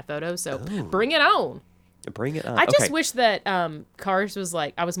backdrops or my photos. So bring it on. Bring it on. I just wish that Cars was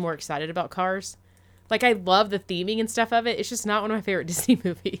like, I was more excited about Cars. Like, I love the theming and stuff of it. It's just not one of my favorite Disney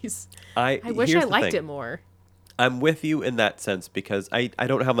movies. I wish I liked it more. I'm with you in that sense because I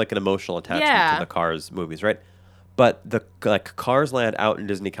don't have like an emotional attachment to the Cars movies, right? But the like Cars Land out in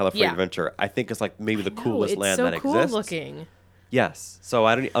Disney California Adventure, I think is like maybe the coolest land that exists. It's so cool looking. Yes. So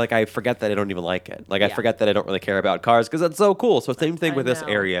I forget that I don't even like it. Like I forget that I don't really care about cars because it's so cool. So same thing with this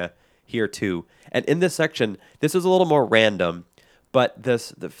area here too. And in this section, this is a little more random. But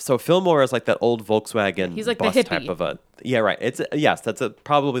so Fillmore is like that old Volkswagen He's like bus the hippie. type of a right. That's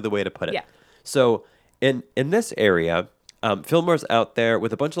probably the way to put it. Yeah. So in this area, Fillmore's out there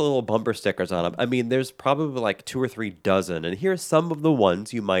with a bunch of little bumper stickers on them. I mean, there's probably like 2 or 3 dozen, and here's some of the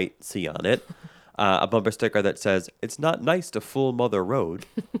ones you might see on it. A bumper sticker that says, "It's not nice to fool Mother Road,"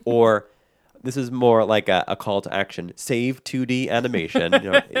 or this is more like a call to action: "Save 2D animation."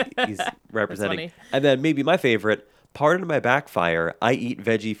 He's representing, and then maybe my favorite. Pardon my backfire, I eat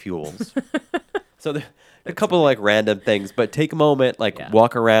veggie fuels. So there a couple of like random things, but take a moment,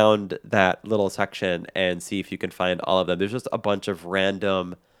 walk around that little section and see if you can find all of them. There's just a bunch of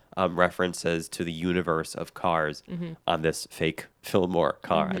random references to the universe of Cars on this fake Fillmore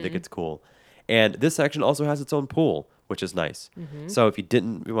car. I think it's cool. And this section also has its own pool, which is nice. So if you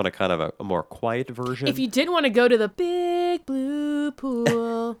want a kind of a more quiet version. If you didn't want to go to the big blue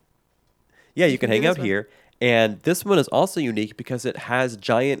pool. Yeah, you can hang out here. And this one is also unique because it has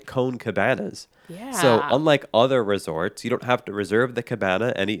giant cone cabanas. Yeah. So unlike other resorts, you don't have to reserve the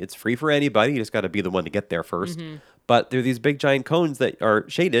cabana. It's free for anybody. You just got to be the one to get there first. But they're these big giant cones that are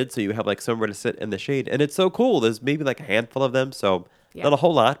shaded, so you have like somewhere to sit in the shade. And it's so cool. There's maybe like a handful of them, so not a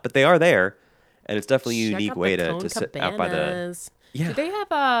whole lot, but they are there. And it's definitely a unique way to sit out by the... Yeah. Do they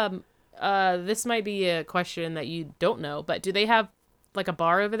have, this might be a question that you don't know, but do they have like a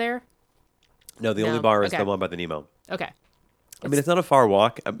bar over there? No, the only bar is the one by the Nemo. Okay. I mean, it's not a far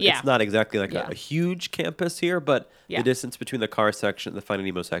walk. It's not exactly like a huge campus here, but the distance between the Cars section and the Finding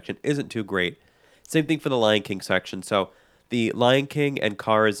Nemo section isn't too great. Same thing for the Lion King section. So the Lion King and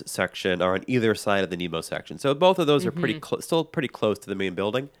Cars section are on either side of the Nemo section. So both of those are still pretty close to the main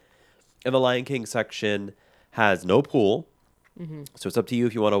building. And the Lion King section has no pool. So it's up to you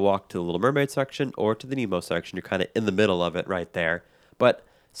if you want to walk to the Little Mermaid section or to the Nemo section. You're kind of in the middle of it right there. But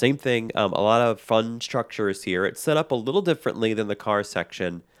same thing, a lot of fun structures here. It's set up a little differently than the Cars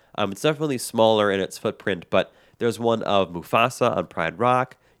section. It's definitely smaller in its footprint, but there's one of Mufasa on Pride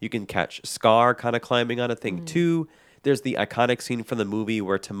Rock. You can catch Scar kind of climbing on a thing too. There's the iconic scene from the movie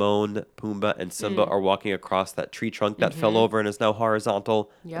where Timon, Pumbaa, and Simba are walking across that tree trunk that fell over and is now horizontal.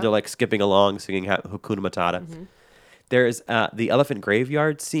 Yep. They're like skipping along, singing Hakuna Matata. There's the elephant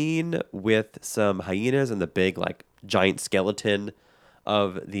graveyard scene with some hyenas and the big like giant skeleton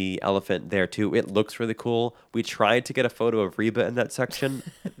of the elephant there too. It looks really cool. We tried to get a photo of Reba in that section,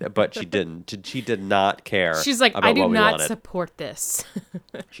 but she didn't. She did not care. She's like, I do not support this.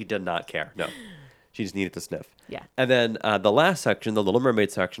 She did not care. No. She just needed to sniff. Yeah. And then the last section, the Little Mermaid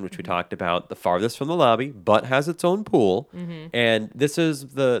section, which we talked about, the farthest from the lobby, but has its own pool. And this is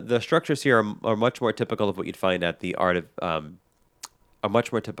the structures here are much more typical of what you'd find at the are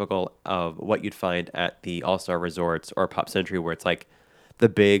much more typical of what you'd find at the All-Star Resorts or Pop Century, where it's like the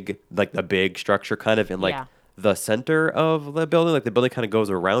big structure kind of in like the center of the building. Like the building kind of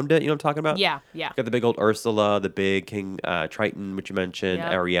goes around it. You know what I'm talking about? Yeah. You got the big old Ursula, the big King Triton, which you mentioned,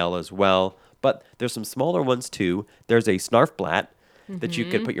 Ariel as well. But there's some smaller ones too. There's a Snarfblat that you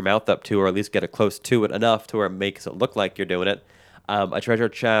could put your mouth up to, or at least get it close to it enough to where it makes it look like you're doing it. A treasure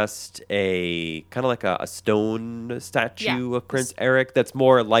chest, a kind of like a stone statue of Prince Eric that's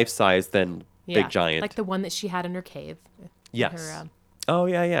more life-size than big giant. Like the one that she had in her cave. Yes. Oh,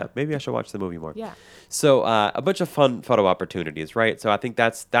 yeah. Maybe I should watch the movie more. Yeah. So a bunch of fun photo opportunities, right? So I think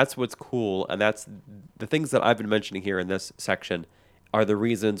that's what's cool, and that's the things that I've been mentioning here in this section are the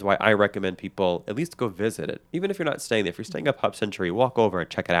reasons why I recommend people at least go visit it. Even if you're not staying there. If you're staying at Pop Century, walk over and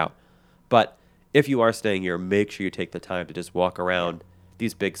check it out. But if you are staying here, make sure you take the time to just walk around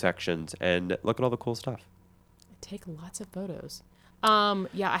these big sections and look at all the cool stuff. Take lots of photos. I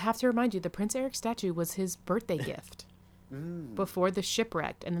have to remind you, the Prince Eric statue was his birthday gift before the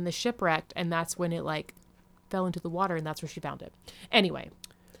shipwrecked. And then the shipwrecked, and that's when it like fell into the water, and that's where she found it. Anyway.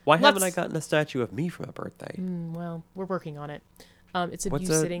 Why haven't I gotten a statue of me for a birthday? Well, we're working on it. It's you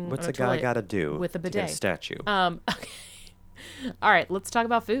sitting what's on a guy got to do with a bidet? To get a statue? Okay. All right, let's talk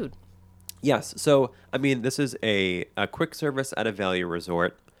about food. Yes. So, I mean, this is a quick service at a value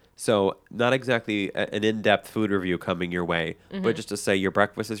resort. So, not exactly an in-depth food review coming your way, but just to say your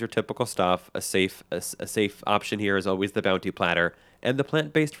breakfast is your typical stuff. A safe option here is always the bounty platter. And the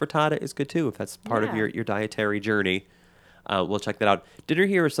plant-based frittata is good too, if that's part of your dietary journey. We'll check that out. Dinner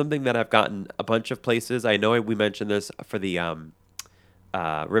here is something that I've gotten a bunch of places. I know we mentioned this for the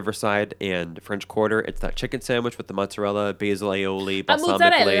Riverside and French Quarter. It's that chicken sandwich with the mozzarella, basil aioli,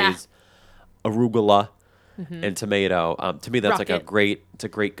 balsamic glaze, arugula, and tomato. To me, that's like a great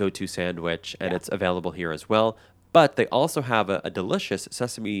go-to sandwich, and it's available here as well. But they also have a delicious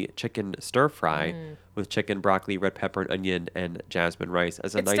sesame chicken stir fry with chicken, broccoli, red pepper, and onion, and jasmine rice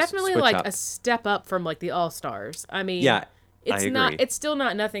as a nice switch up. It's definitely like a step up from like the All-Stars. I mean, I agree. It's still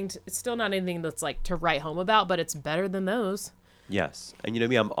not anything that's like to write home about, but it's better than those. Yes. And you know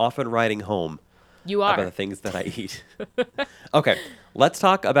me, I'm often writing home about the things that I eat. Okay, let's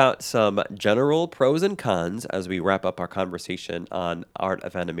talk about some general pros and cons as we wrap up our conversation on Art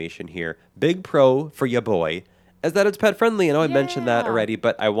of Animation here. Big pro for ya boy is that it's pet friendly. I know I mentioned that already,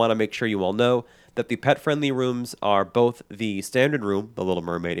 but I want to make sure you all know that the pet friendly rooms are both the standard room, the Little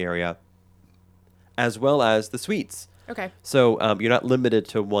Mermaid area, as well as the suites. Okay. So you're not limited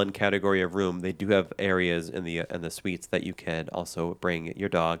to one category of room. They do have areas in the suites that you can also bring your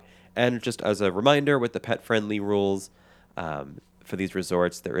dog. And just as a reminder, with the pet-friendly rules for these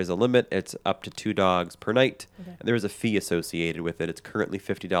resorts, there is a limit. It's up to 2 dogs per night. Okay. And there is a fee associated with it. It's currently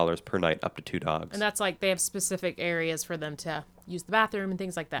 $50 per night, up to 2 dogs. And that's like they have specific areas for them to use the bathroom and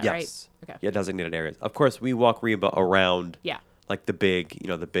things like that, right? Yes. Okay. Yeah, designated areas. Of course, we walk Reba around. Yeah. Like the big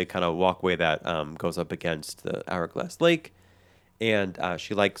kind of walkway that goes up against the Hourglass Lake, and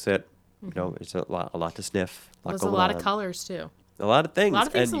she likes it. You know, it's a lot to sniff. There's a lot of colors too. A lot of things.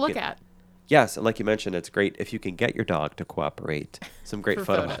 To look at. Yes, and like you mentioned, it's great if you can get your dog to cooperate. Some great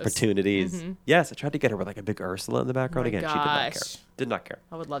photo opportunities. Mm-hmm. Yes, I tried to get her with like a big Ursula in the background again. Gosh. She did not care. Did not care.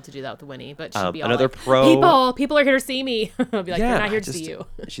 I would love to do that with Winnie, but she'd be all another like, pro. People are here to see me. I'll be like, they're not here to see you.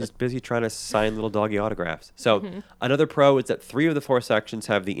 She's busy trying to sign little doggy autographs. So another pro is that 3 of the 4 sections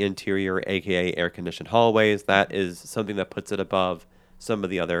have the interior, aka air-conditioned hallways. That is something that puts it above some of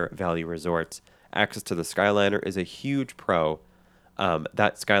the other value resorts. Access to the Skyliner is a huge pro.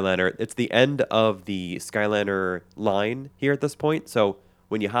 That Skyliner, it's the end of the Skyliner line here at this point. So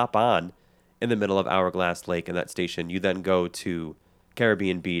when you hop on in the middle of Hourglass Lake in that station, you then go to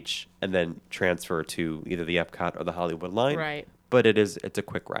Caribbean Beach and then transfer to either the Epcot or the Hollywood line. Right. But it's a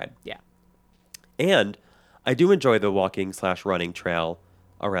quick ride. Yeah. And I do enjoy the walking/running trail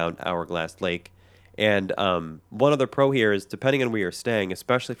around Hourglass Lake. And one other pro here is, depending on where you're staying,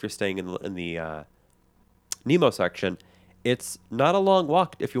 especially if you're staying in the Nemo section, it's not a long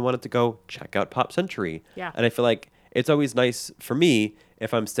walk if you wanted to go check out Pop Century. Yeah. And I feel like it's always nice for me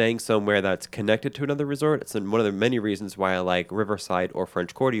if I'm staying somewhere that's connected to another resort. It's one of the many reasons why I like Riverside or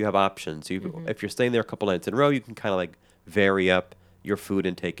French Quarter. You have options. If you're staying there a couple nights in a row, you can kind of like vary up your food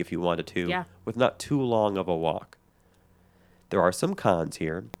intake if you wanted to with not too long of a walk. There are some cons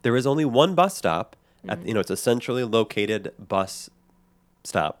here. There is only one bus stop. It's a centrally located bus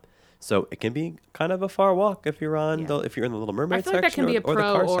stop. So it can be kind of a far walk if you're in the Little Mermaid section. I feel like that can be a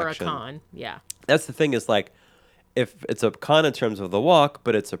pro or section. A con. Yeah. That's the thing is like, if it's a con in terms of the walk,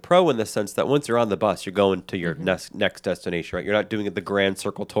 but it's a pro in the sense that once you're on the bus, you're going to your next destination, right? You're not doing the grand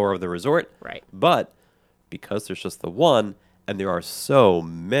circle tour of the resort. Right. But because there's just the one and there are so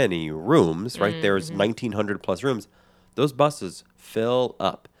many rooms, right? There's 1,900 plus rooms. Those buses fill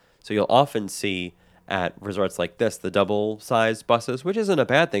up. So you'll often see at resorts like this, the double-sized buses, which isn't a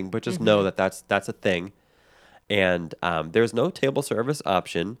bad thing, but just know that that's a thing. And there's no table service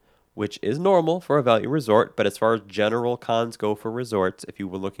option, which is normal for a value resort. But as far as general cons go for resorts, if you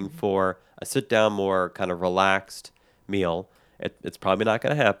were looking for a sit-down, more kind of relaxed meal, it's probably not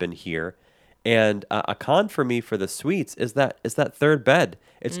going to happen here. And a con for me for the suites is that third bed.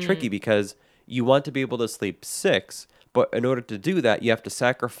 It's tricky because you want to be able to sleep 6, but in order to do that, you have to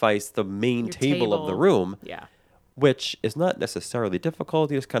sacrifice the main table of the room, which is not necessarily difficult.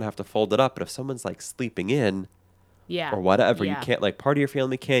 You just kind of have to fold it up. But if someone's like sleeping in or whatever, you can't, like, part of your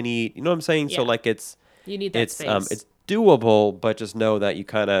family can't eat. You know what I'm saying? So like you need that space. It's doable, but just know that you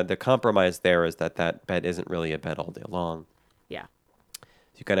the compromise there is that bed isn't really a bed all day long. Yeah.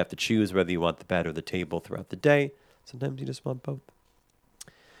 So you kind of have to choose whether you want the bed or the table throughout the day. Sometimes you just want both.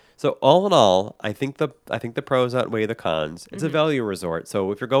 So all in all, I think the pros outweigh the cons. It's a value resort.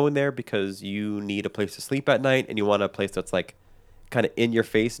 So if you're going there because you need a place to sleep at night and you want a place that's like kind of in your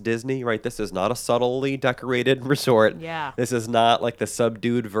face Disney, right? This is not a subtly decorated resort. Yeah. This is not like the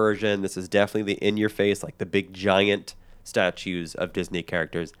subdued version. This is definitely the in your face, like the big giant statues of Disney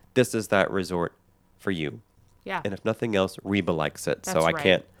characters. This is that resort for you. Yeah. And if nothing else, Reba likes it. That's I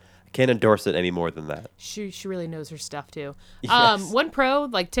can't endorse it any more than that. She really knows her stuff too. Yes. One pro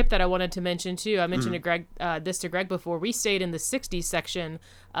tip that I wanted to mention too. I mentioned to Greg before. We stayed in the 60s section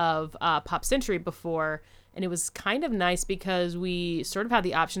of Pop Century before, and it was kind of nice because we sort of had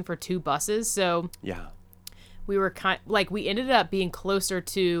the option for 2 buses. So we were we ended up being closer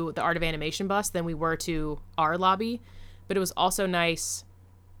to the Art of Animation bus than we were to our lobby, but it was also nice,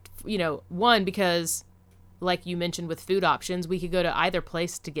 one because, like you mentioned with food options, we could go to either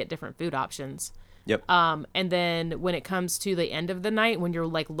place to get different food options. Yep. And then when it comes to the end of the night, when you're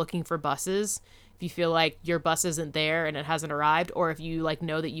looking for buses, if you feel like your bus isn't there and it hasn't arrived, or if you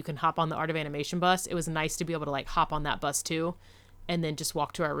know that you can hop on the Art of Animation bus, it was nice to be able to hop on that bus too, and then just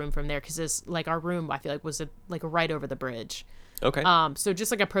walk to our room from there. Because our room, I feel like was right over the bridge. Okay. So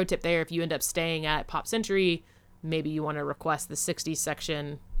just a pro tip there, if you end up staying at Pop Century, maybe you want to request the 60s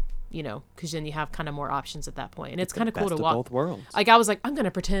section. Because then you have kind of more options at that point. And it's kind of cool to walk. Both worlds. I was like, I'm going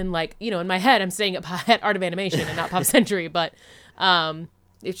to pretend in my head I'm staying at Art of Animation and not Pop Century. But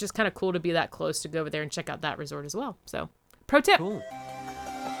it's just kind of cool to be that close to go over there and check out that resort as well. So, pro tip. Cool.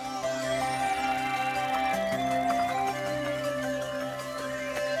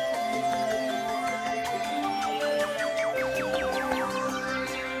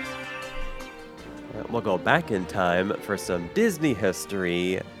 We'll go back in time for some Disney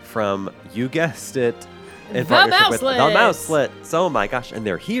history from, you guessed it, The Mouselets. Oh my gosh, and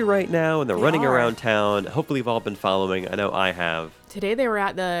they're here right now, and they're running around town. Hopefully you've all been following. I know I have. Today they were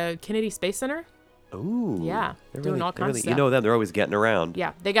at the Kennedy Space Center. Ooh. Yeah, doing all kinds of stuff. You know them, they're always getting around.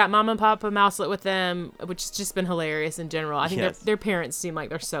 Yeah, they got Mama and Papa Mouselet with them, which has just been hilarious in general. I think their parents seem like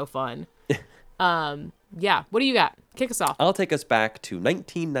they're so fun. yeah, what do you got? Kick us off. I'll take us back to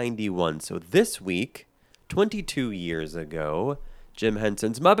 1991. So this week, 22 years ago, Jim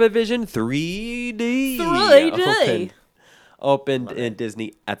Henson's Muppet Vision 3D opened in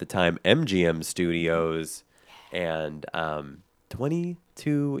Disney, at the time, MGM Studios. And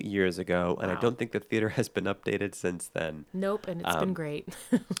 22 years ago, and I don't think the theater has been updated since then. Nope, and it's been great.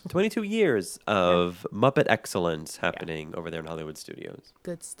 22 years of Muppet excellence happening over there in Hollywood Studios.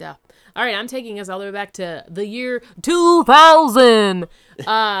 Good stuff. All right, I'm taking us all the way back to the year 2000.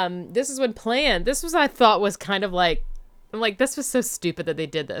 This is when I thought was kind of like, I'm like, this was so stupid that they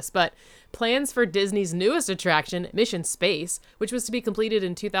did this, but plans for Disney's newest attraction, Mission Space, which was to be completed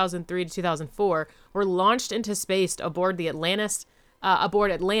in 2003 to 2004, were launched into space aboard Atlantis,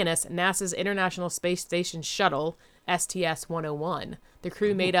 NASA's International Space Station Shuttle, STS-101. The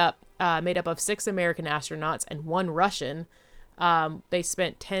crew made up of 6 American astronauts and 1 Russian. They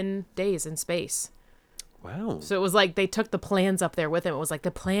spent 10 days in space. Wow. So it was like they took the plans up there with them. It was like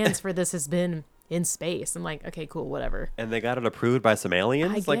the plans for this has been in space. I'm like, okay, cool, whatever. And they got it approved by some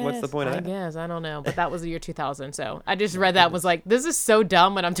aliens? What's the point of that? I guess, I don't know. But that was the year 2000. So I just read that and was like, this is so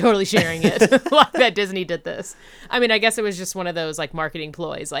dumb, and I'm totally sharing it. Like that Disney did this. I mean, I guess it was just one of those like marketing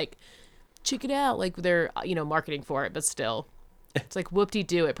ploys. Like, check it out. Like they're, marketing for it, but still. It's like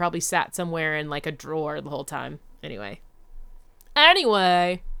whoop-de-doo. It probably sat somewhere in like a drawer the whole time. Anyway,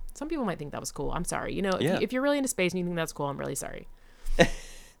 some people might think that was cool. I'm sorry. If you're really into space and you think that's cool, I'm really sorry.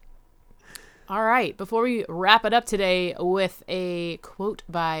 All right, before we wrap it up today with a quote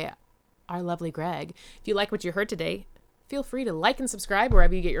by our lovely Greg, if you like what you heard today, feel free to like and subscribe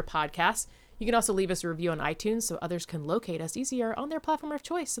wherever you get your podcasts. You can also leave us a review on iTunes so others can locate us easier on their platform of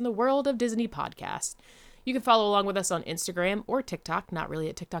choice in the world of Disney podcasts. You can follow along with us on Instagram or TikTok, not really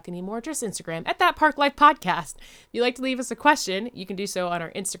at TikTok anymore, just Instagram, at That Park Life Podcast. If you'd like to leave us a question, you can do so on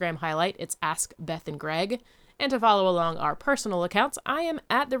our Instagram highlight. It's Ask Beth and Greg. And to follow along our personal accounts, I am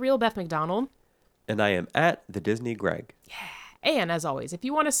at The Real Beth McDonald. And I am at The Disney Greg. Yeah. And as always, if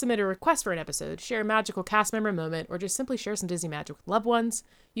you want to submit a request for an episode, share a magical cast member moment, or just simply share some Disney magic with loved ones,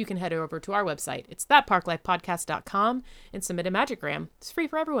 you can head over to our website. It's thatparklifepodcast.com and submit a Magigram. It's free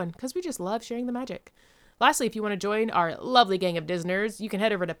for everyone because we just love sharing the magic. Lastly, if you want to join our lovely gang of Disneyers, you can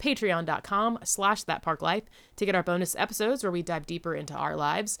head over to patreon.com/thatparklife to get our bonus episodes where we dive deeper into our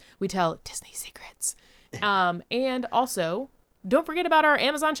lives. We tell Disney secrets. And also, don't forget about our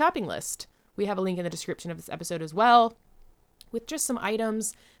Amazon shopping list. We have a link in the description of this episode as well, with just some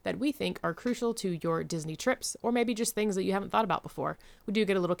items that we think are crucial to your Disney trips, or maybe just things that you haven't thought about before. We do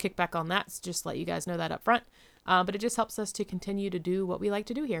get a little kickback on that, so just let you guys know that up front. But it just helps us to continue to do what we like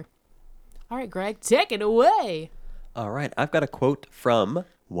to do here. All right, Greg, take it away. All right, I've got a quote from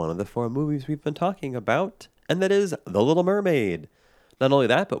one of the 4 movies we've been talking about, and that is The Little Mermaid. Not only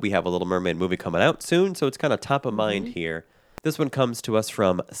that, but we have a Little Mermaid movie coming out soon, so it's kind of top of mind here. This one comes to us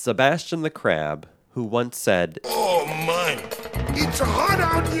from Sebastian the Crab, who once said, "Oh my, it's hot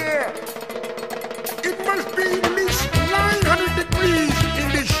out here. It must be at least 900 degrees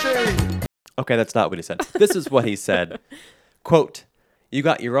in this shade." Okay, that's not what he said. This is what he said. Quote, "You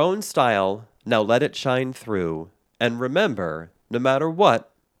got your own style, now let it shine through. And remember, no matter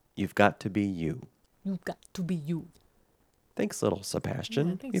what, you've got to be you." You've got to be you. Thanks, little Sebastian.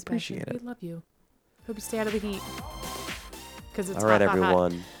 Yeah, thanks, we appreciate Sebastian. it. We love you. Hope you stay out of the heat. Because it's all right, hot,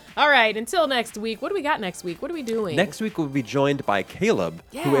 everyone. Hot. All right, until next week. What do we got next week? What are we doing? Next week we'll be joined by Caleb,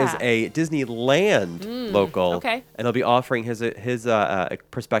 who is a Disneyland local. Okay. And he'll be offering his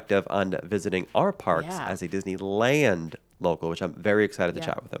perspective on visiting our parks as a Disneyland local, which I'm very excited to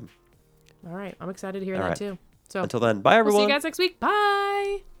chat with him. All right, I'm excited to hear that too. So until then, bye everyone. We'll see you guys next week.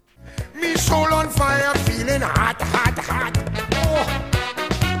 Bye. Me soul on fire, feeling hot, hot, hot. Oh.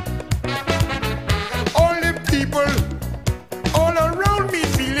 All the people all around me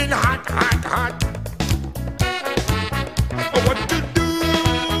feeling hot, hot, hot.